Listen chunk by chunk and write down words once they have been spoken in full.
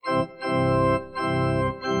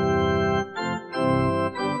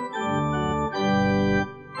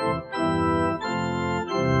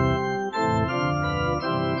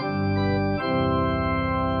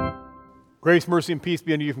Grace, mercy, and peace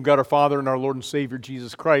be unto you from God our Father and our Lord and Savior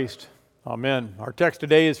Jesus Christ. Amen. Our text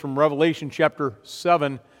today is from Revelation chapter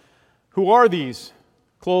 7. Who are these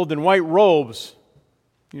clothed in white robes?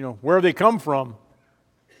 Where have they come from?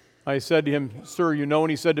 I said to him, Sir, you know, and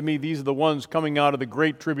he said to me, these are the ones coming out of the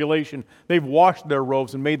great tribulation. They've washed their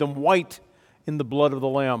robes and made them white in the blood of the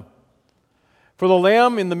Lamb. For the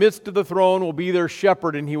Lamb in the midst of the throne will be their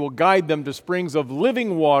shepherd, and he will guide them to springs of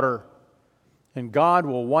living water, and God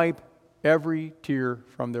will wipe every tear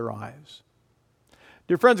from their eyes.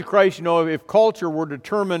 Dear friends of Christ, if culture were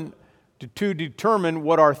determined to determine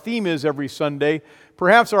what our theme is every Sunday,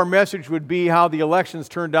 perhaps our message would be how the elections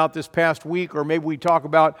turned out this past week, or maybe we talk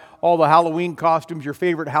about all the Halloween costumes, your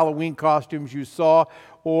favorite Halloween costumes you saw,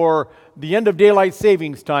 or the end of daylight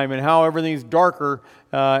savings time and how everything's darker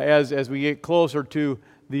as we get closer to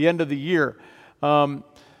the end of the year.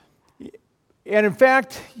 And in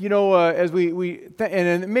fact, as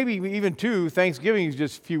and maybe even Thanksgiving is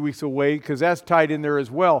just a few weeks away because that's tied in there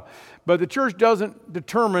as well. But the church doesn't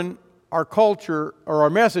determine our culture or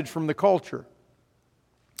our message from the culture.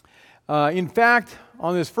 In fact,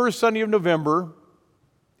 on this first Sunday of November,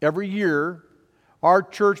 every year, our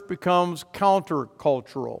church becomes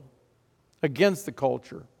countercultural, against the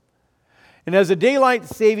culture. And as the daylight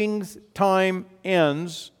savings time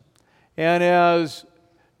ends, and as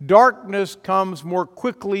darkness comes more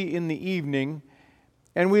quickly in the evening,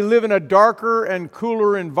 and we live in a darker and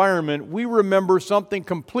cooler environment, we remember something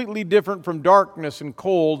completely different from darkness and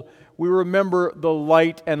cold. We remember the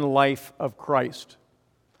light and life of Christ,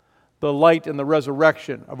 the light and the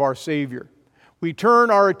resurrection of our Savior. We turn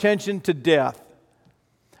our attention to death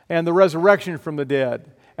and the resurrection from the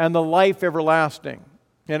dead and the life everlasting.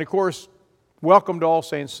 And of course, welcome to All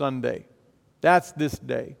Saints Sunday. That's this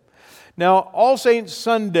day. Now, All Saints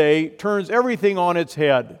Sunday turns everything on its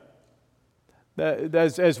head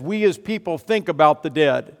as we as people think about the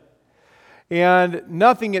dead. And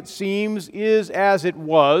nothing, it seems, is as it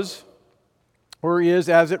was or is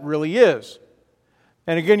as it really is.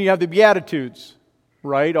 And again, you have the Beatitudes,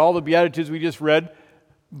 right? All the Beatitudes we just read.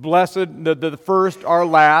 Blessed, the first are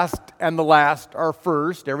last, and the last are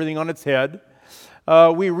first, everything on its head.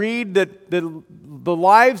 We read that the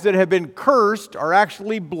lives that have been cursed are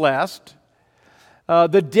actually blessed.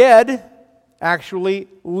 The dead actually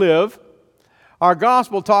live. Our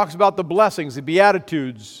gospel talks about the blessings, the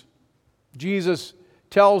Beatitudes. Jesus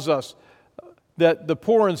tells us that the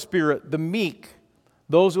poor in spirit, the meek,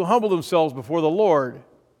 those who humble themselves before the Lord,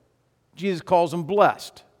 Jesus calls them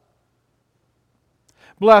blessed.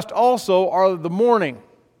 Blessed also are the mourning.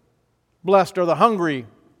 Blessed are the hungry.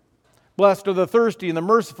 Blessed are the thirsty and the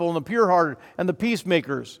merciful and the pure-hearted and the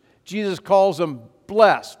peacemakers. Jesus calls them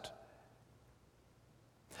blessed.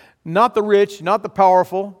 Not the rich, not the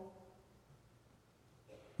powerful,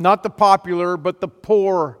 not the popular, but the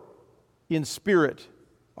poor in spirit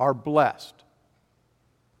are blessed.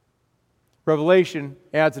 Revelation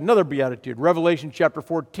adds another beatitude. Revelation chapter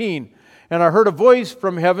 14. And I heard a voice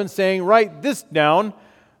from heaven saying, write this down,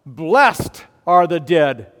 blessed are the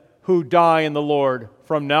dead who die in the Lord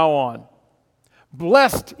from now on.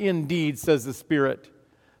 Blessed indeed, says the Spirit,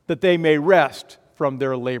 that they may rest from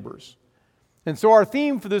their labors. And so our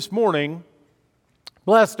theme for this morning,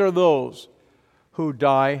 blessed are those who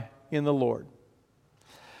die in the Lord.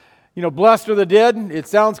 Blessed are the dead, it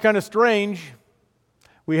sounds kind of strange.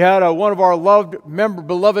 We had one of our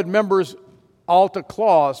beloved members, Alta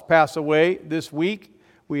Claus, pass away this week.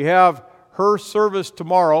 We have her service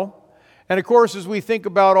tomorrow. And of course, as we think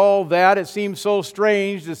about all that, it seems so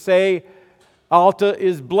strange to say Alta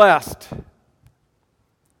is blessed.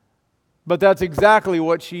 But that's exactly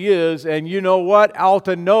what she is. And you know what?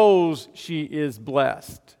 Alta knows she is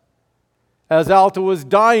blessed. As Alta was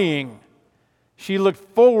dying, she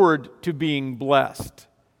looked forward to being blessed.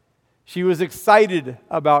 She was excited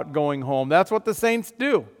about going home. That's what the saints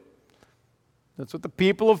do. That's what the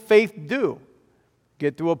people of faith do.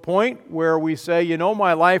 Get to a point where we say,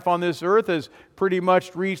 my life on this earth has pretty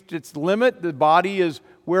much reached its limit. The body is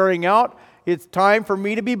wearing out. It's time for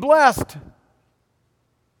me to be blessed.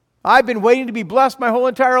 I've been waiting to be blessed my whole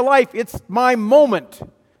entire life. It's my moment.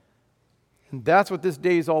 And that's what this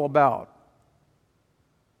day is all about.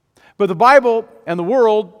 But the Bible and the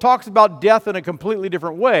world talks about death in a completely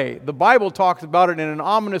different way. The Bible talks about it in an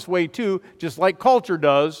ominous way too, just like culture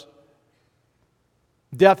does.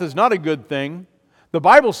 Death is not a good thing. The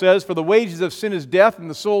Bible says, for the wages of sin is death, and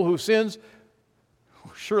the soul who sins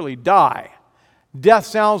will surely die. Death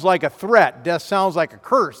sounds like a threat. Death sounds like a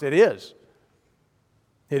curse. It is.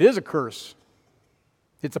 It is a curse.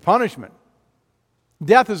 It's a punishment.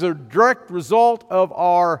 Death is a direct result of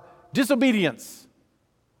our disobedience.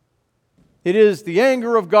 It is the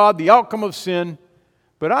anger of God, the outcome of sin.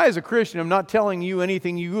 But I, as a Christian, am not telling you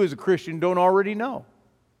anything you, as a Christian, don't already know.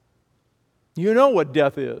 You know what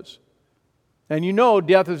death is. And you know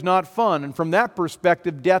death is not fun. And from that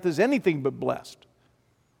perspective, death is anything but blessed.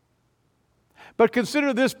 But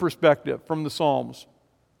consider this perspective from the Psalms.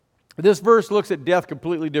 This verse looks at death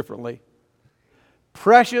completely differently.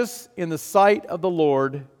 Precious in the sight of the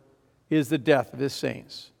Lord is the death of His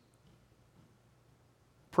saints.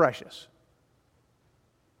 Precious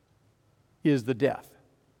is the death.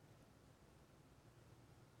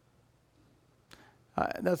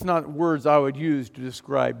 That's not words I would use to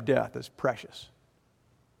describe death as precious.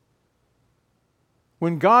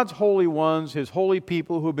 When God's holy ones, His holy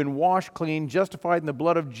people who have been washed clean, justified in the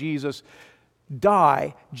blood of Jesus,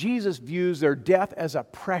 die, Jesus views their death as a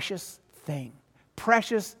precious thing.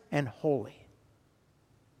 Precious and holy.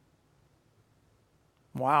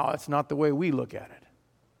 Wow, that's not the way we look at it.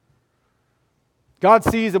 God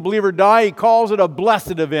sees a believer die, He calls it a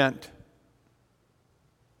blessed event.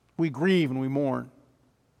 We grieve and we mourn.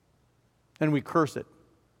 And we curse it.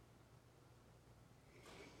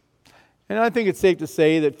 And I think it's safe to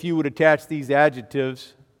say that few would attach these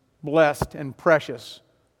adjectives, blessed and precious,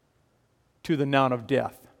 to the noun of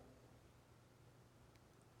death.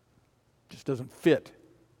 It just doesn't fit.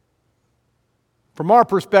 From our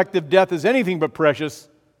perspective, death is anything but precious.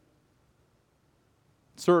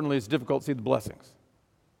 Certainly it's difficult to see the blessings.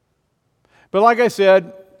 But like I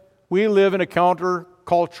said, we live in a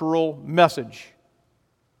counter-cultural message.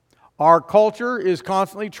 Our culture is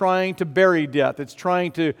constantly trying to bury death. It's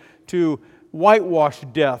trying to whitewash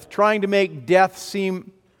death, trying to make death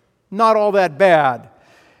seem not all that bad.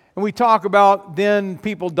 And we talk about then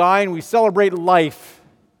people die and we celebrate life.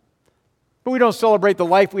 But we don't celebrate the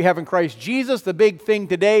life we have in Christ Jesus. The big thing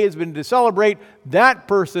today has been to celebrate that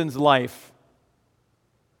person's life.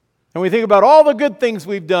 And we think about all the good things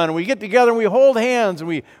we've done. And we get together and we hold hands and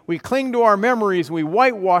we cling to our memories and we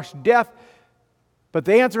whitewash death. But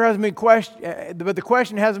the answer hasn't been but the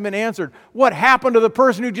question hasn't been answered. What happened to the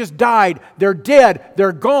person who just died? They're dead.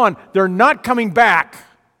 They're gone. They're not coming back.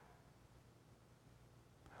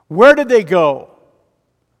 Where did they go?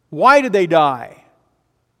 Why did they die?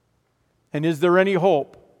 And is there any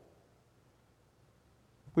hope?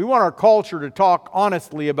 We want our culture to talk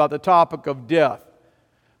honestly about the topic of death.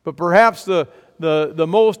 But perhaps the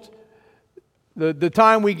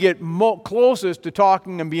time we get closest to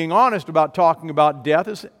talking and being honest about talking about death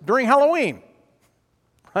is during Halloween,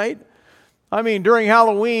 right? I mean, during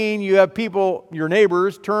Halloween, you have people, your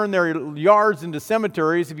neighbors, turn their yards into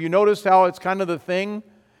cemeteries. Have you noticed how it's kind of the thing?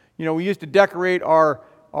 You know, we used to decorate our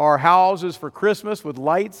houses for Christmas with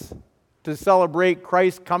lights to celebrate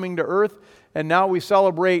Christ coming to earth, and now we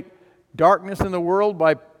celebrate darkness in the world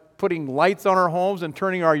by putting lights on our homes and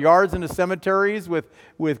turning our yards into cemeteries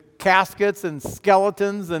with caskets and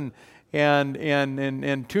skeletons and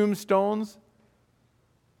tombstones.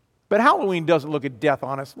 But Halloween doesn't look at death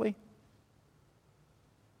honestly.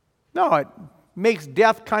 No, it makes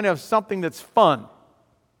death kind of something that's fun.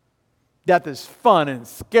 Death is fun and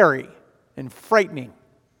scary and frightening.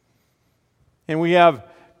 And we have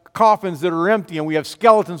coffins that are empty and we have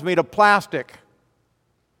skeletons made of plastic.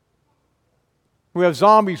 We have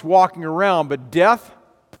zombies walking around, but death,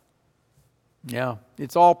 yeah,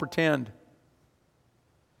 it's all pretend.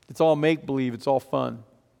 It's all make-believe, it's all fun,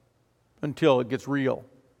 until it gets real.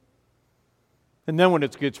 And then when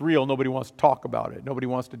it gets real, nobody wants to talk about it. Nobody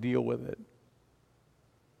wants to deal with it.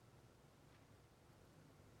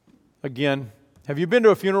 Again, have you been to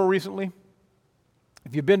a funeral recently?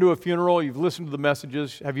 If you've been to a funeral, you've listened to the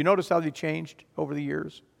messages, have you noticed how they changed over the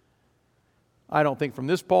years? I don't think from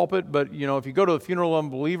this pulpit, but, you know, if you go to a funeral of an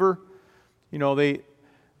unbeliever, you know, they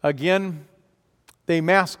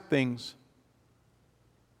mask things.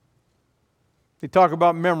 They talk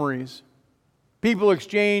about memories. People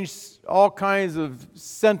exchange all kinds of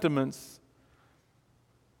sentiments,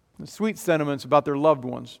 sweet sentiments about their loved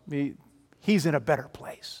ones. He's in a better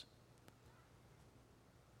place.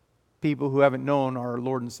 People who haven't known our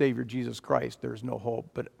Lord and Savior Jesus Christ, there's no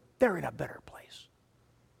hope, but they're in a better place.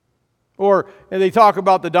 Or and they talk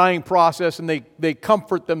about the dying process and they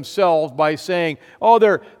comfort themselves by saying, oh,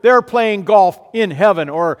 they're playing golf in heaven,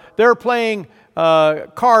 or they're playing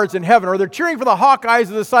cards in heaven, or they're cheering for the Hawkeyes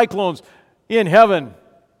of the Cyclones in heaven,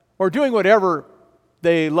 or doing whatever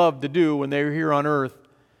they love to do when they're here on earth.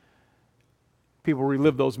 People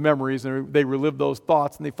relive those memories and they relive those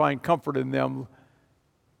thoughts and they find comfort in them,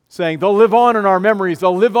 saying, they'll live on in our memories,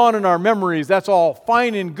 they'll live on in our memories. That's all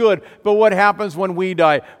fine and good, but what happens when we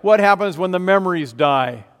die? What happens when the memories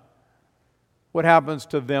die? What happens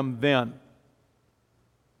to them then?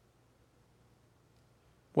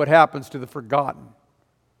 what happens to the forgotten.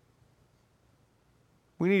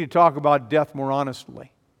 We need to talk about death more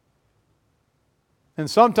honestly. And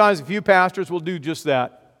sometimes a few pastors will do just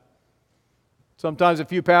that. Sometimes a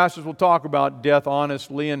few pastors will talk about death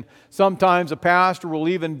honestly, and sometimes a pastor will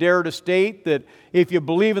even dare to state that if you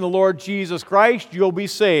believe in the Lord Jesus Christ, you'll be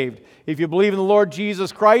saved. If you believe in the Lord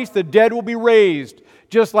Jesus Christ, the dead will be raised.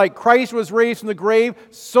 Just like Christ was raised from the grave,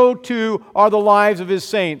 so too are the lives of His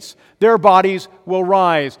saints. Their bodies will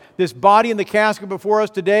rise. This body in the casket before us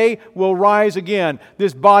today will rise again.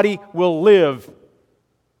 This body will live.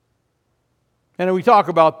 And we talk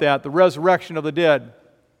about that, the resurrection of the dead,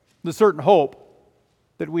 the certain hope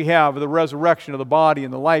that we have of the resurrection of the body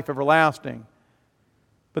and the life everlasting.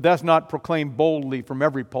 But that's not proclaimed boldly from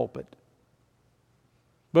every pulpit.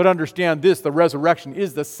 But understand this, the resurrection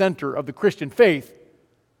is the center of the Christian faith.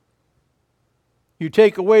 You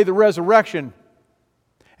take away the resurrection,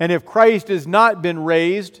 and if Christ has not been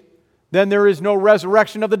raised, then there is no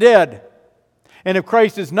resurrection of the dead. And if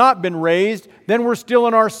Christ has not been raised, then we're still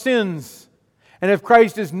in our sins. And if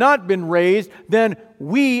Christ has not been raised, then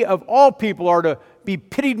we of all people are to be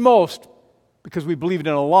pitied most because we believed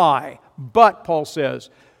in a lie. But, Paul says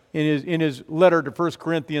in his letter to 1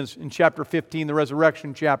 Corinthians in chapter 15, the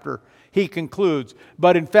resurrection chapter, he concludes,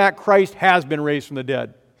 but in fact Christ has been raised from the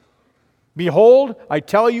dead. Behold, I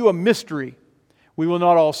tell you a mystery. We will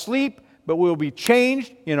not all sleep, but we will be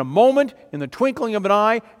changed in a moment, in the twinkling of an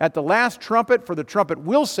eye, at the last trumpet, for the trumpet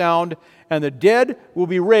will sound, and the dead will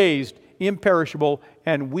be raised imperishable,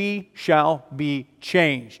 and we shall be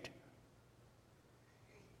changed.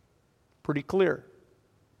 Pretty clear.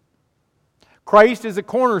 Christ is the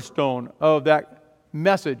cornerstone of that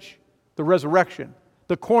message, the resurrection,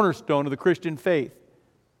 the cornerstone of the Christian faith.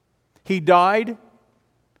 He died,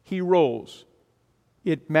 He rose.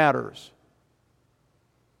 It matters.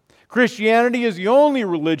 Christianity is the only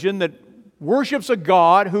religion that worships a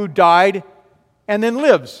God who died and then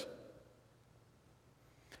lives.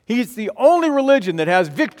 He's the only religion that has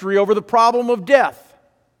victory over the problem of death.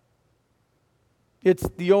 It's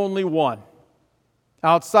the only one.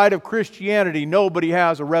 Outside of Christianity, nobody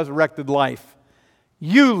has a resurrected life.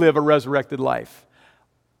 You live a resurrected life.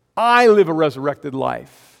 I live a resurrected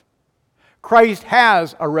life. Christ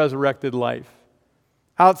has a resurrected life.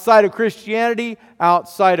 Outside of Christianity,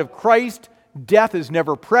 outside of Christ, death is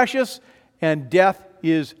never precious and death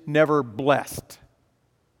is never blessed.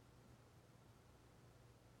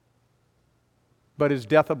 But is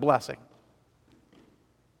death a blessing?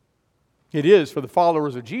 It is for the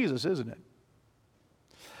followers of Jesus, isn't it?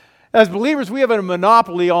 As believers, we have a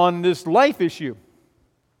monopoly on this life issue.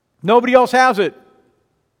 Nobody else has it.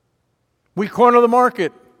 We corner the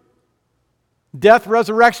market. Death,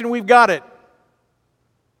 resurrection, we've got it.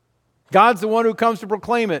 God's the one who comes to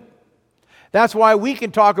proclaim it. That's why we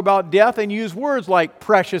can talk about death and use words like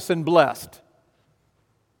precious and blessed.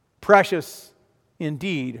 Precious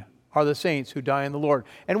indeed are the saints who die in the Lord.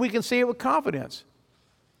 And we can say it with confidence.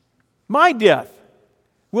 My death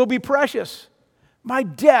will be precious. My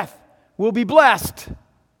death will be blessed.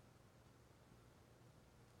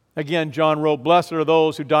 Again, John wrote, blessed are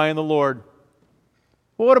those who die in the Lord.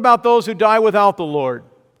 Well, what about those who die without the Lord?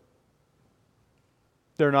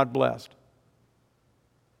 They're not blessed.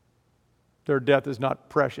 Their death is not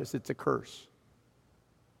precious, it's a curse.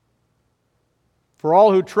 For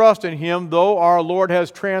all who trust in Him, though our Lord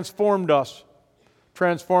has transformed us,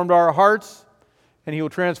 transformed our hearts, and He will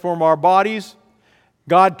transform our bodies,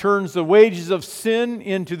 God turns the wages of sin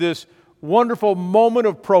into this wonderful moment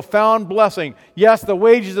of profound blessing. Yes, the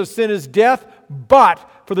wages of sin is death, but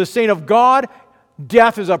for the saint of God,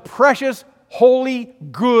 death is a precious, holy,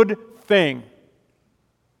 good thing.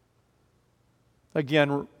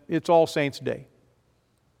 Again, it's All Saints' Day.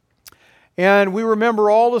 And we remember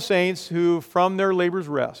all the saints who from their labors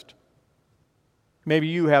rest. Maybe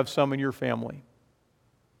you have some in your family.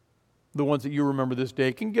 The ones that you remember this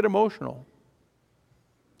day can get emotional.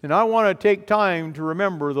 And I want to take time to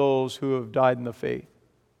remember those who have died in the faith,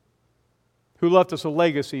 who left us a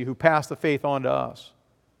legacy, who passed the faith on to us,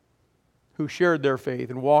 who shared their faith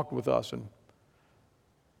and walked with us, and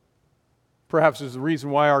perhaps is the reason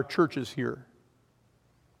why our church is here.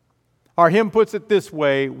 Our hymn puts it this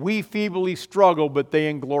way, we feebly struggle, but they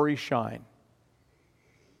in glory shine.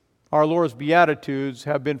 Our Lord's beatitudes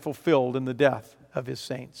have been fulfilled in the death of His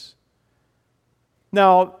saints.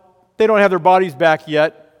 Now, they don't have their bodies back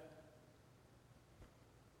yet.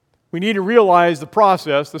 We need to realize the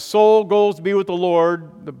process. The soul goes to be with the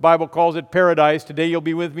Lord. The Bible calls it paradise. Today you'll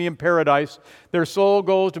be with me in paradise. Their soul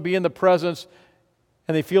goes to be in the presence,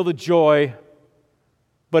 and they feel the joy,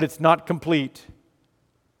 but it's not complete.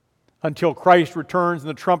 until Christ returns and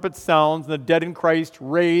the trumpet sounds and the dead in Christ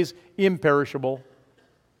raise imperishable,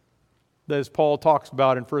 as Paul talks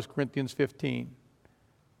about in 1 Corinthians 15.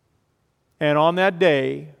 And on that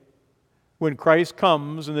day, when Christ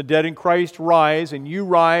comes and the dead in Christ rise and you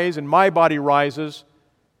rise and my body rises,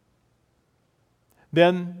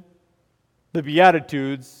 then the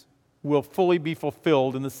Beatitudes will fully be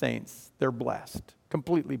fulfilled in the saints. They're blessed,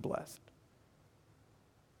 completely blessed.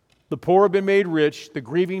 The poor have been made rich, the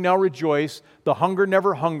grieving now rejoice, the hunger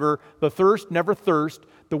never hunger, the thirst never thirst,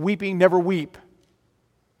 the weeping never weep.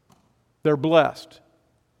 They're blessed.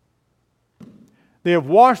 They have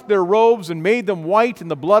washed their robes and made them white in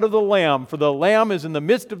the blood of the Lamb, for the Lamb is in the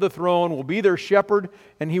midst of the throne, will be their shepherd,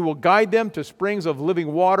 and he will guide them to springs of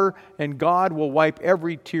living water, and God will wipe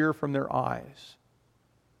every tear from their eyes.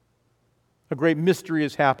 A great mystery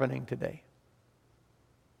is happening today.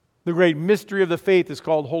 The great mystery of the faith is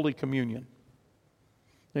called Holy Communion.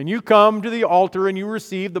 And you come to the altar and you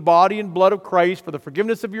receive the body and blood of Christ for the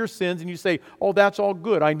forgiveness of your sins, and you say, oh, that's all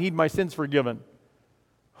good. I need my sins forgiven.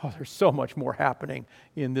 Oh, there's so much more happening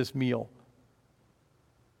in this meal.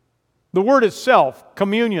 The word itself,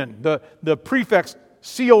 communion, the prefix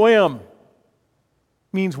com,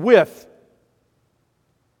 means with.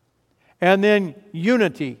 And then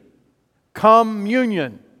unity,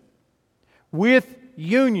 communion, with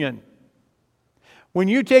union. When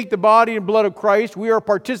you take the body and blood of Christ, we are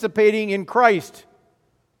participating in Christ.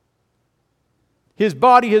 His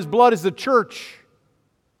body, His blood is the church.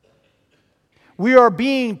 We are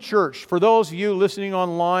being church. For those of you listening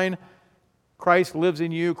online, Christ lives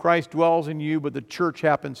in you, Christ dwells in you, but the church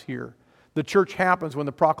happens here. The church happens when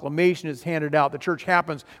the proclamation is handed out. The church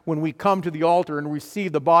happens when we come to the altar and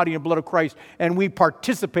receive the body and blood of Christ, and we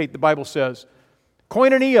participate, the Bible says.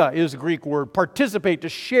 Koinonia is the Greek word. Participate, to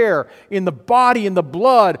share in the body and the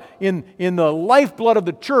blood, in the lifeblood of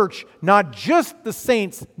the church, not just the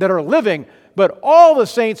saints that are living, but all the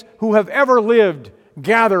saints who have ever lived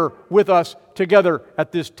gather with us together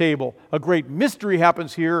at this table. A great mystery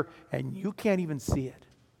happens here, and you can't even see it.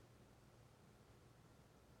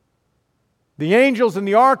 The angels and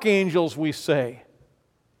the archangels, we say.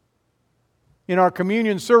 In our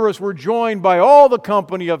communion service, we're joined by all the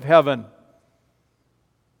company of heaven.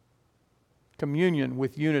 Communion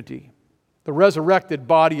with unity. The resurrected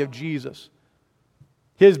body of Jesus.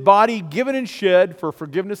 His body given and shed for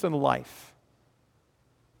forgiveness and life.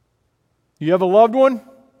 You have a loved one?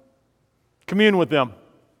 Commune with them.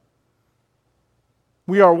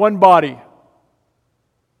 We are one body.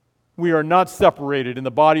 We are not separated in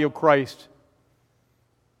the body of Christ.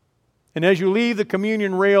 And as you leave the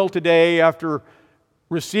communion rail today, after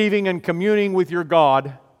receiving and communing with your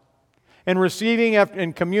God, and receiving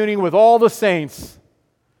and communing with all the saints,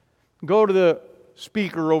 go to the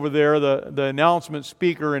speaker over there, the announcement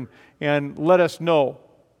speaker, and let us know.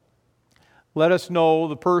 Let us know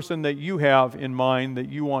the person that you have in mind that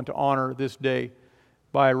you want to honor this day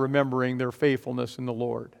by remembering their faithfulness in the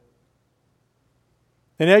Lord.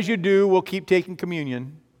 And as you do, we'll keep taking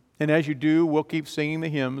communion. And as you do, we'll keep singing the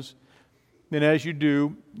hymns. And as you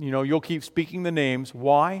do, you'll keep speaking the names.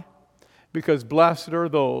 Why? Because blessed are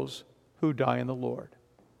those who die in the Lord.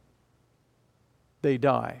 They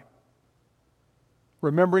die.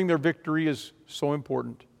 Remembering their victory is so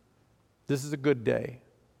important. This is a good day.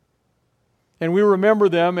 And we remember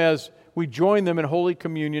them as we join them in Holy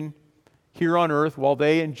Communion here on earth while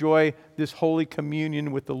they enjoy this Holy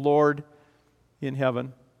Communion with the Lord in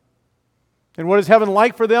heaven. And what is heaven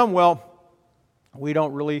like for them? Well, we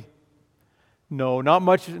don't really know. Not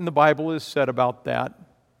much in the Bible is said about that.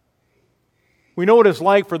 We know what it's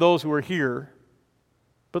like for those who are here,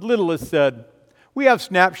 but little is said. We have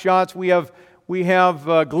snapshots, we have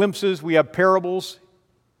glimpses, we have parables.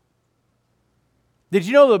 Did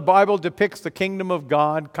you know the Bible depicts the kingdom of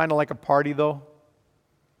God kind of like a party, though?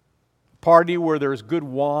 A party where there's good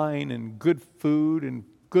wine and good food and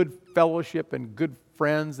good fellowship and good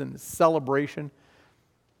friends and celebration.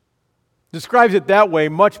 Describes it that way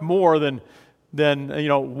much more than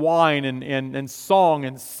wine and song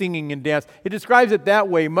and singing and dance. It describes it that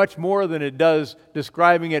way much more than it does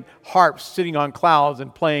describing it harps sitting on clouds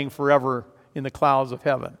and playing forever in the clouds of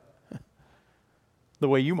heaven. The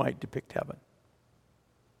way you might depict heaven.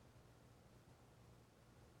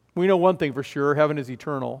 We know one thing for sure, heaven is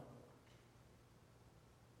eternal.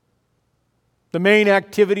 The main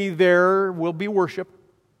activity there will be worship.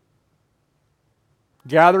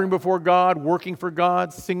 Gathering before God, working for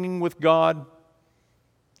God, singing with God,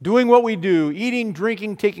 doing what we do, eating,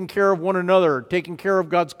 drinking, taking care of one another, taking care of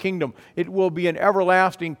God's kingdom. It will be an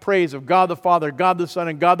everlasting praise of God the Father, God the Son,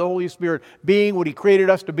 and God the Holy Spirit, being what He created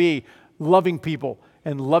us to be, loving people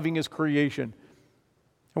and loving His creation.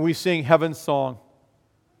 And we sing Heaven's Song.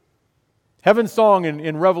 Heaven's Song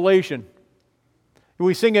in Revelation. And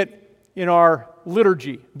we sing it in our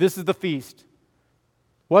liturgy. This is the feast.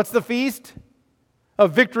 What's the feast?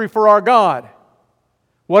 Of victory for our God.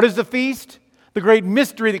 What is the feast? The great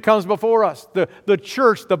mystery that comes before us. The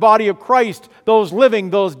church, the body of Christ, those living,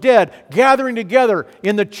 those dead, gathering together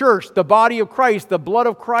in the church, the body of Christ, the blood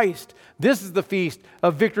of Christ. This is the feast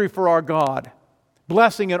of victory for our God.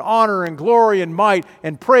 Blessing and honor and glory and might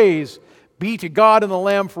and praise be to God and the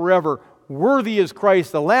Lamb forever. Worthy is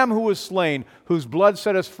Christ, the Lamb who was slain, whose blood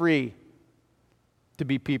set us free to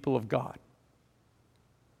be people of God.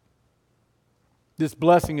 This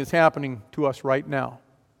blessing is happening to us right now.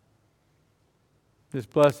 This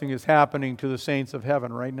blessing is happening to the saints of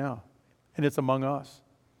heaven right now. And it's among us.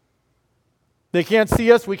 They can't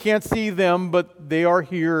see us, we can't see them, but they are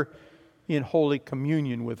here in holy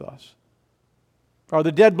communion with us. Are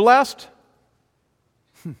the dead blessed?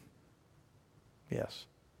 Yes.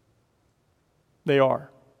 They are.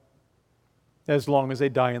 As long as they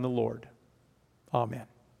die in the Lord. Amen.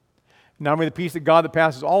 Now may the peace of God that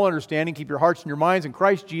passes all understanding keep your hearts and your minds in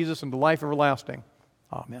Christ Jesus unto life everlasting.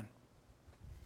 Amen.